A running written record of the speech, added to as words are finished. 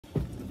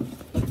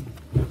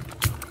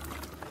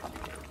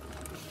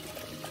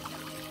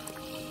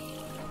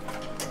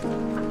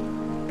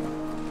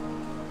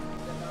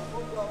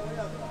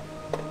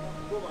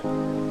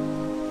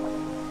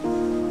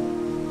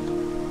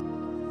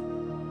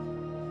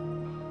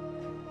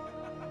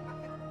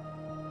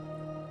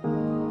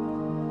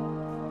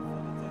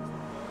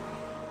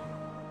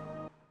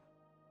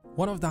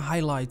One of the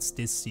highlights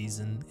this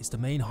season is the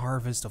main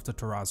harvest of the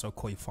Torazo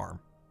Koi Farm.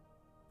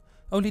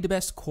 Only the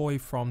best koi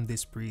from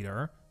this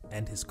breeder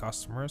and his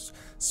customers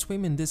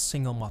swim in this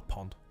single mud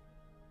pond.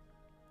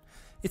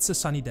 It's a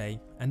sunny day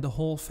and the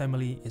whole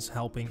family is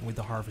helping with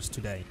the harvest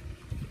today.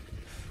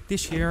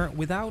 This year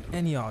without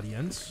any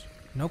audience,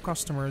 no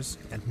customers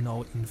and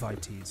no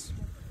invitees.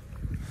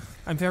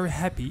 I'm very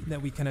happy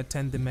that we can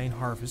attend the main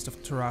harvest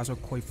of Torazo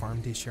Koi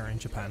Farm this year in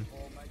Japan.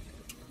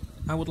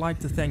 I would like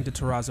to thank the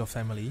Torazo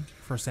family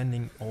for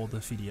sending all the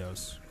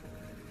videos.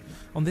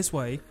 On this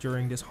way,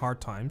 during these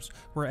hard times,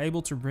 we're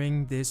able to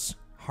bring this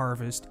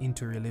harvest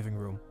into your living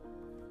room.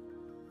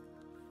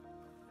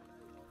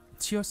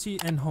 Tsyushi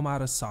and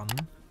Homare's son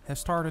have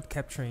started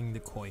capturing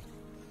the koi.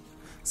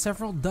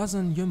 Several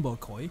dozen jumbo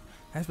koi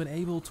have been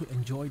able to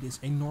enjoy this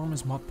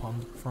enormous mud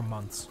pond for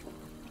months.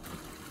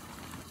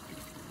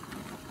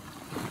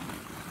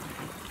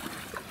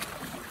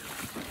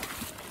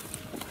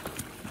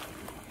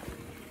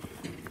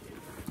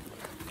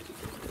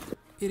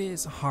 It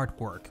is hard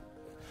work.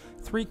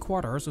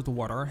 3/4 of the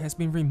water has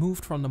been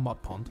removed from the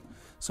mud pond,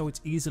 so it's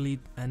easily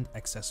and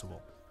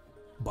accessible.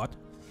 But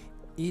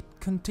it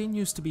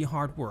continues to be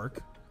hard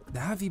work. The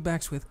heavy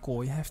bags with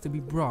koi have to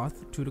be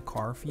brought to the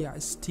car via a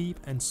steep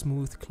and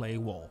smooth clay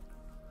wall.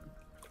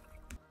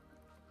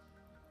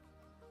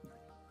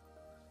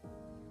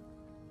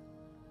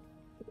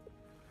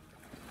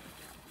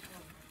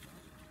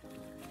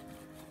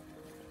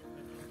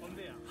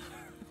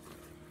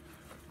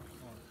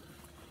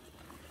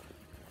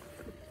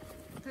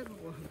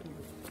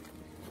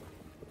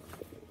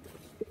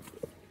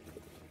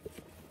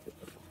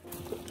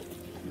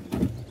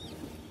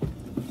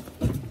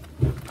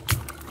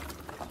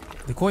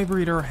 The koi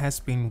breeder has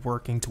been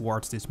working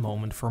towards this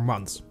moment for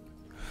months.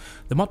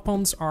 The mud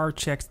ponds are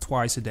checked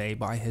twice a day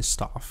by his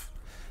staff.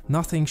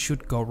 Nothing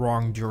should go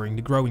wrong during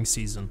the growing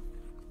season.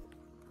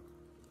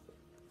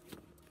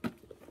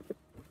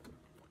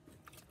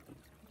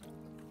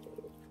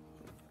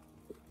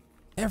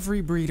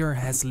 Every breeder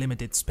has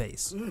limited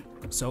space,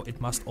 so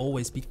it must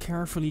always be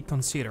carefully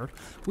considered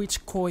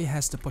which koi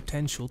has the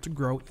potential to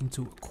grow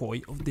into a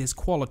koi of this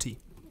quality.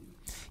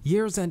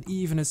 Years and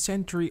even a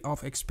century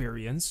of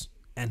experience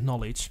and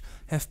knowledge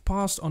have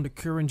passed on the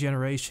current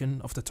generation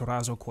of the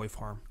Torazo Koi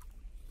Farm.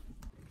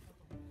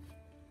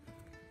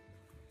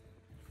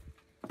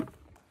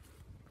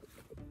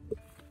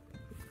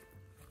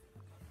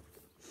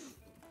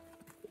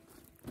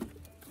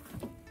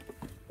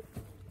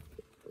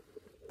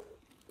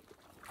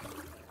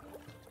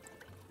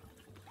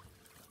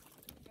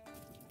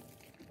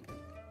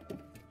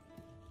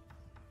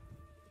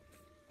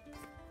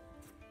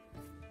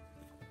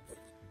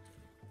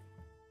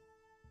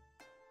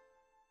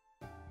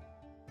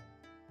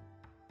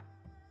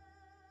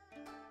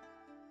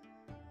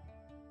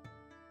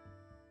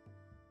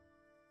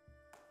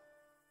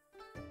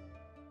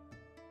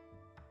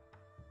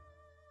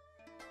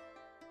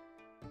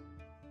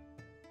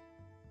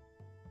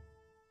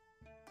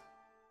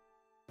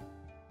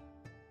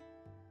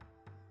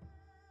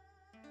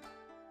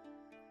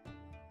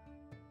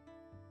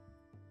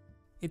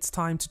 It's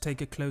time to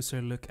take a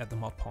closer look at the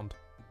mud pond.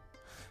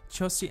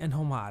 Tsyushi and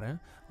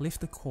Homare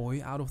lift the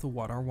koi out of the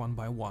water one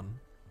by one.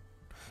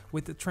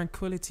 With the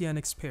tranquility and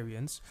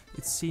experience,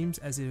 it seems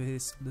as if it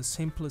is the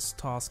simplest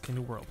task in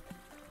the world.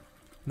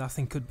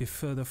 Nothing could be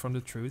further from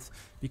the truth,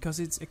 because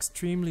it's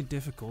extremely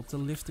difficult to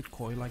lift the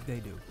koi like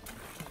they do.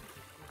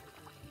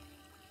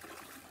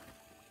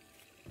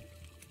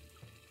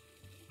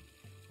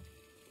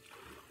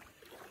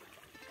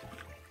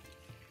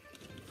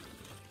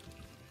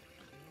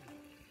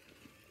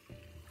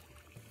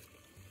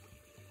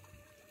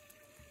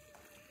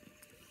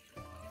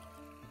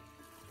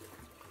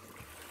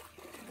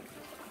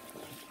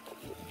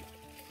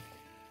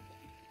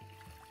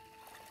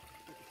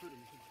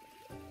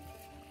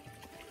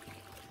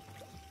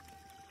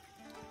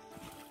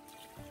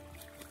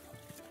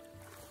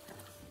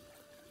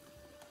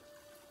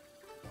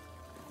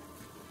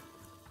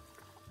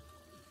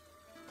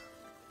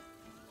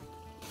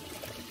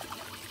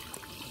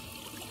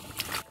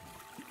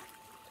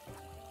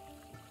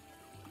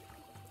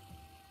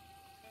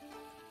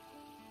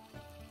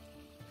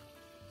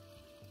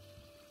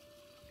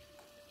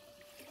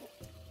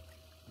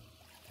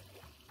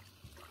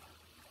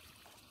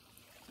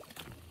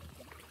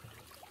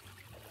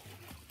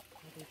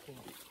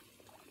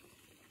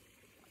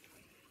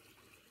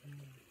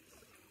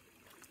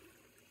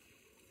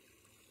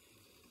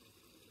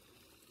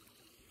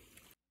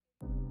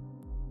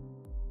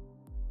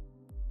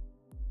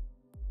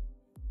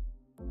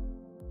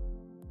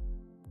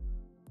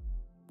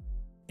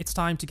 It's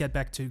time to get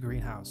back to the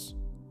greenhouse.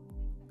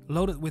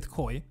 Loaded with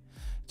koi,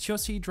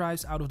 Tsyushi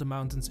drives out of the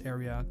mountains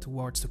area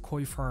towards the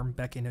koi farm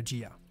back in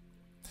Nagoya.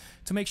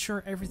 To make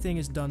sure everything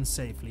is done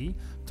safely,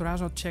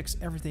 Torazo checks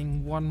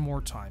everything one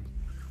more time.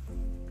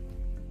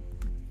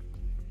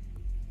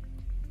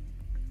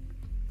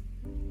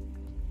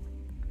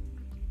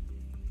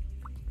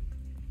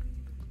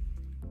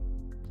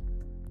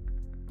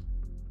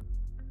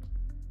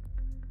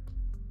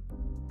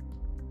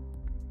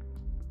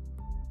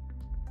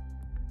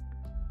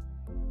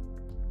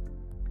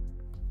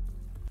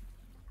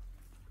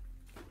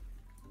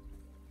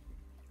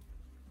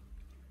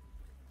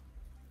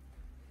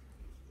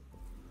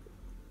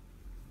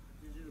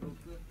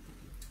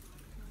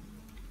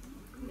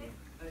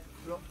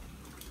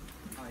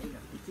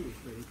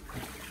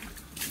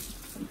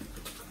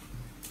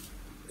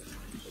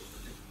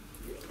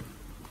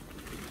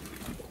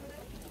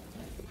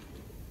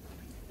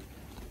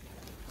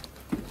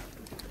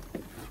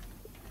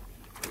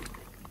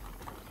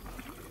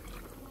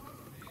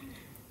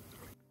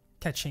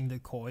 catching the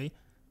koi,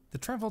 the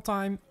travel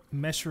time,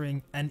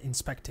 measuring and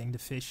inspecting the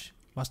fish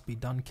must be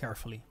done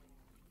carefully.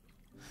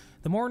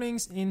 The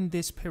mornings in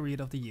this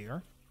period of the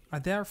year are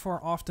therefore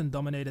often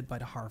dominated by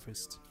the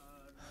harvest,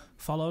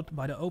 followed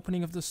by the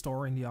opening of the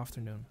store in the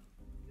afternoon.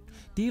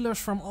 Dealers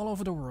from all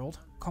over the world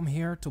come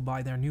here to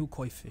buy their new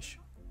koi fish.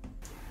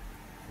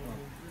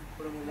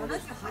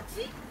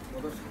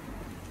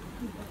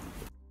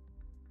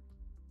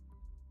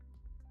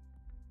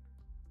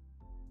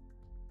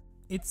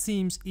 It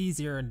seems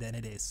easier than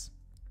it is.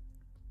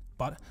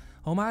 But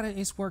Homare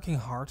is working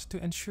hard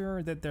to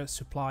ensure that the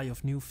supply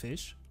of new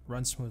fish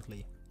runs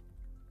smoothly.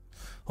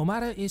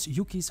 Homare is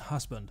Yuki's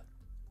husband.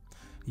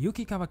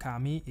 Yuki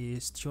Kawakami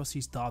is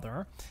Tsyushi's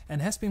daughter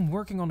and has been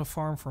working on the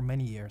farm for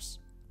many years.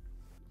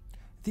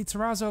 The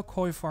Torazo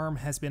Koi Farm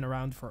has been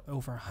around for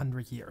over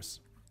 100 years.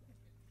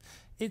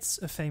 It's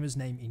a famous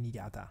name in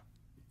Niigata.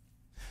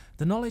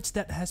 The knowledge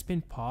that has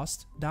been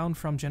passed down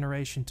from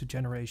generation to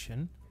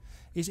generation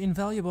is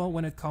invaluable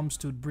when it comes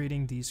to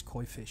breeding these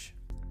koi fish.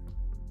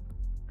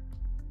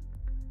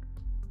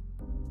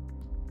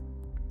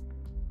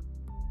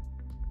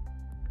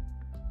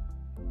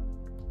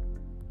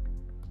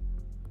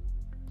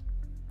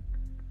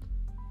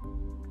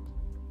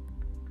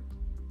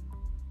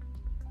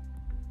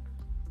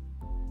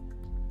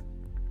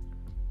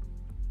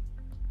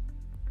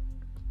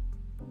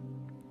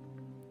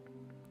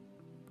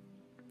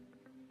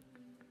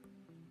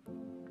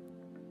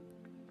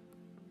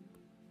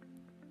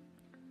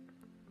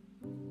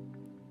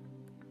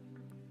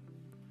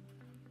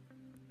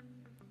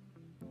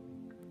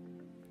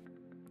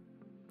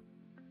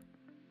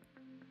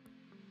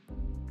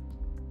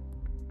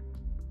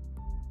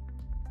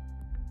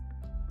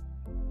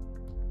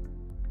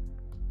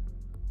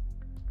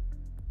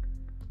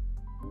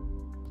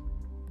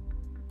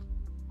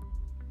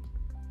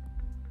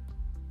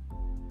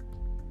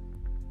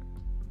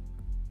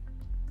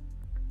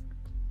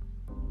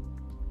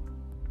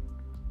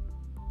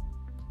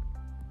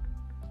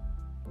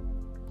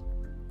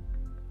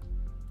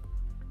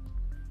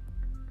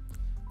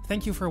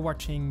 Thank you for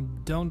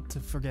watching. Don't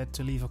forget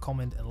to leave a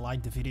comment and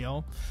like the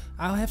video.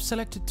 I have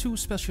selected 2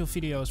 special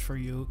videos for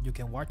you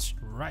can watch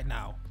right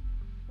now.